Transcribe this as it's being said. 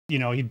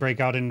he'd break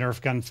out in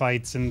Nerf gun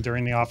fights and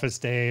during the office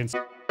day. And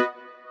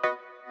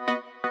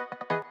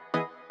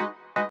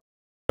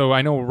so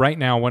I know right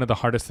now one of the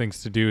hardest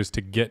things to do is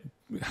to get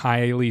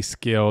highly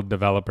skilled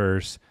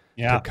developers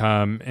to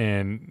come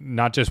and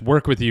not just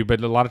work with you, but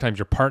a lot of times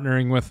you're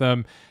partnering with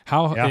them.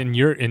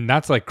 And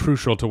that's like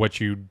crucial to what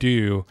you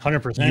do.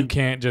 100%. You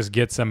can't just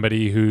get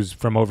somebody who's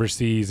from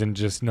overseas and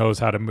just knows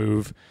how to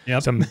move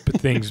some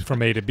things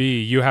from A to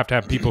B. You have to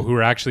have people who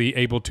are actually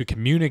able to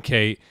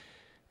communicate.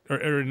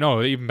 Or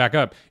no, even back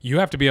up. You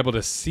have to be able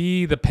to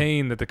see the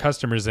pain that the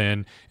customer's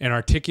in and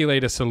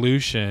articulate a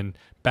solution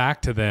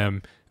back to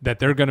them that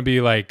they're going to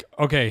be like,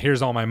 okay,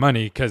 here's all my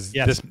money, because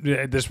this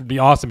would be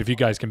awesome if you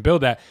guys can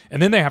build that.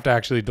 And then they have to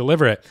actually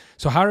deliver it.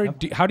 So how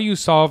do you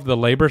solve the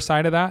labor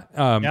side of that?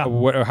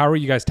 How are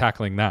you guys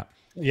tackling that?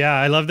 Yeah,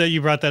 I love that you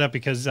brought that up,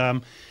 because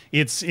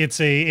it's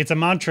a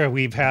mantra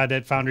we've had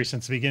at Foundry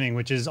since the beginning,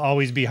 which is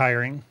always be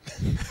hiring.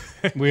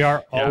 We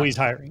are always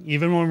hiring,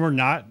 even when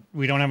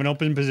we don't have an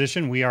open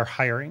position. We are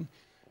hiring,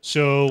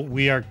 so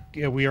we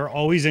are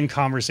always in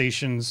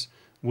conversations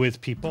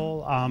with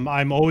people.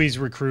 I'm always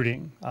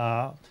recruiting.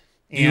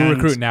 You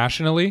recruit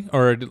nationally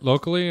or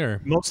locally,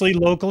 or mostly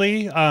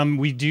locally?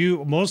 We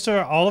do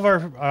all of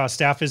our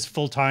staff is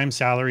full-time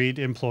salaried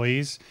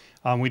employees.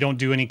 We don't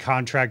do any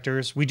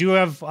contractors. We do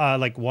have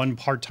like one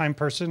part-time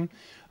person,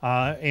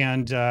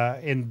 and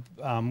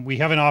we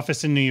have an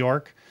office in New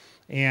York,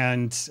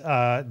 and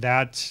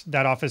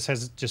that office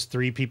has just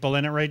 3 people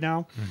in it right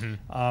now.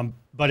 Mm-hmm.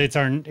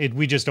 But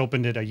we just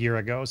opened it a year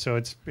ago, so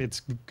it's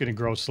going to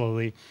grow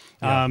slowly.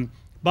 Yeah.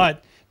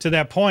 But to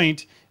that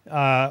point,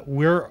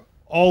 we're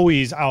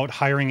always out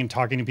hiring and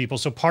talking to people.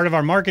 So part of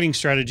our marketing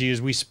strategy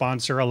is we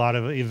sponsor a lot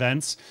of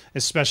events,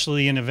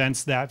 especially in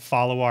events that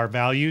follow our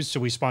values. So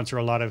we sponsor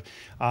a lot of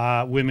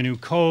Women Who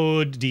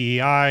Code,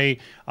 DEI,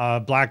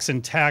 Blacks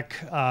in Tech.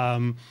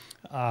 And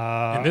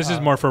this is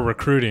more for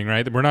recruiting,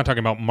 right? We're not talking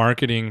about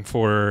marketing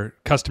for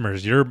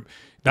customers.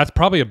 That's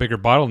probably a bigger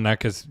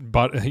bottleneck is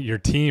your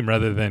team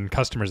rather than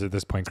customers at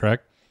this point,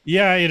 correct?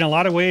 Yeah, in a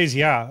lot of ways,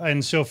 yeah.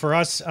 And so for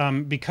us,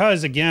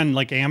 because again,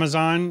 like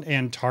Amazon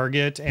and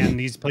Target and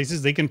these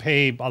places, they can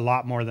pay a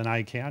lot more than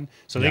I can.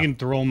 So they can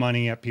throw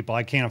money at people.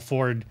 I can't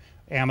afford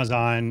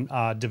Amazon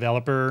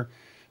developer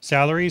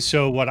salaries.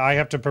 So what I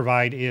have to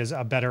provide is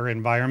a better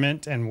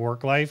environment and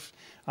work life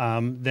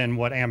than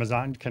what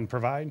Amazon can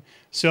provide.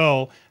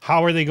 So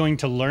how are they going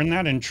to learn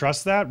that and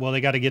trust that? Well,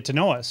 they got to get to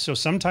know us. So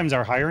sometimes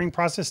our hiring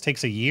process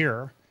takes a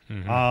year.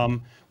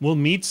 Mm-hmm. We'll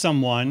meet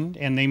someone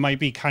and they might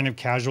be kind of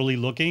casually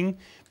looking,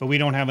 but we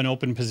don't have an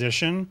open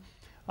position.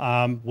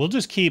 We'll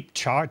just keep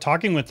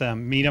talking with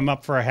them, meet them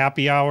up for a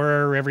happy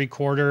hour every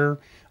quarter.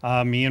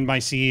 Me and my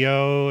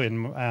CEO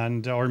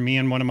and or me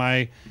and one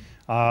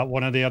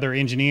of the other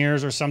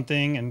engineers or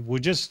something. And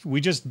we just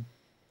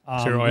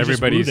so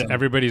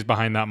everybody's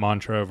behind that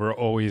mantra of we're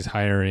always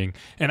hiring.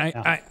 And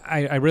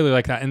I really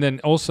like that. And then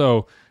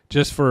also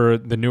just for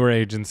the newer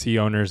agency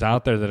owners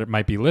out there that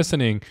might be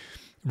listening,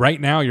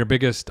 right now, your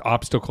biggest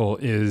obstacle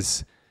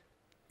is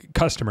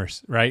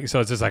customers, right?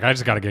 So it's just like, I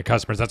just got to get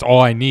customers. That's all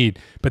I need.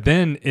 But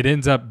then it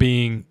ends up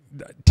being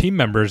team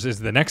members is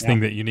the next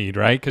thing that you need,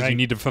 right? Because you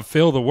need to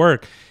fulfill the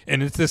work.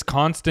 And it's this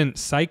constant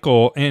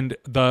cycle. And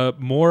the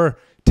more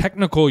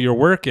technical your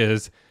work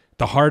is,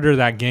 the harder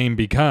that game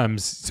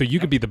becomes. So you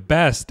could be the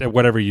best at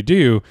whatever you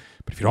do,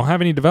 but if you don't have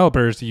any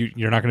developers,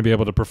 you're not going to be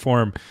able to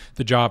perform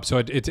the job. So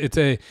it's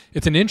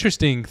an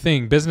interesting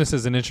thing. Business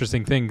is an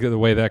interesting thing, the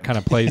way that kind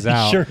of plays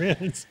out. Sure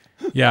is.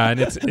 Yeah,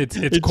 and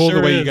it's cool the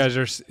way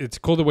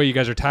you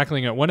guys are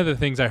tackling it. One of the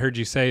things I heard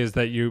you say is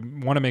that you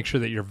want to make sure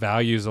that your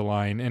values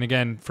align. And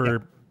again,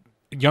 for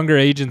younger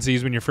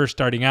agencies, when you're first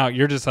starting out,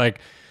 you're just like,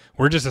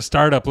 we're just a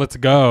startup, let's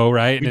go,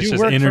 right? And it's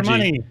just work energy. For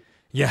money.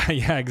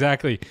 Yeah,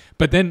 exactly.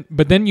 But then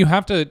you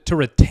have to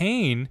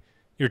retain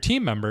your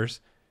team members.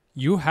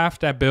 You have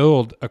to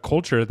build a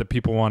culture that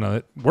people want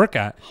to work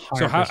at. 100%.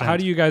 So how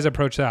do you guys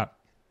approach that?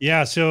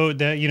 Yeah, so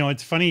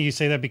it's funny you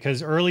say that,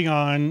 because early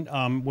on,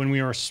 when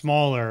we were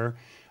smaller,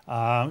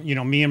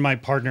 me and my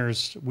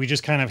partners, we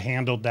just kind of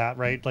handled that,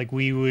 right? Like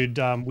we'd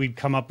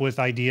come up with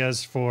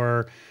ideas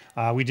for,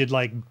 we did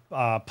like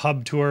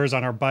pub tours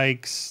on our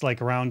bikes,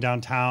 like around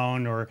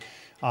downtown, or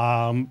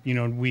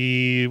Nils,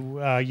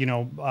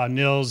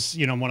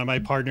 one of my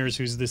partners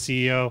who's the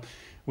CEO,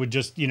 would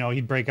just,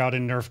 he'd break out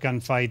in Nerf gun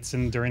fights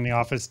and during the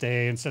office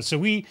day and stuff. So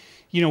we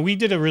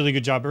did a really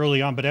good job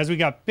early on, but as we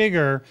got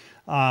bigger,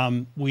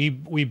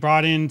 we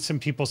brought in some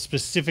people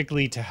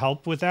specifically to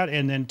help with that,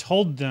 and then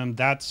told them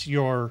that's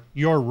your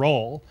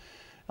role.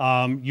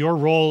 Your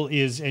role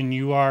is, and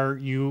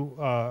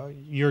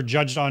you're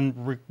judged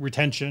on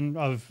retention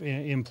of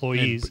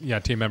employees.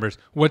 Team members.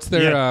 What's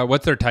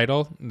their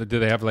title? Do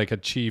they have like a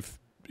chief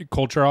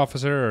culture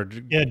officer or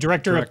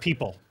director of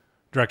people?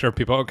 Director of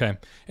people. Okay.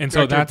 And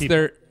so that's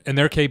their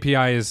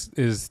KPI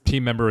is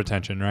team member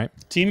retention, right?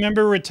 Team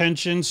member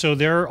retention. So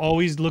they're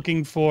always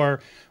looking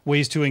for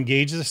ways to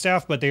engage the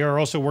staff, but they are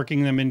also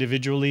working them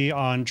individually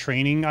on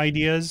training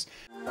ideas.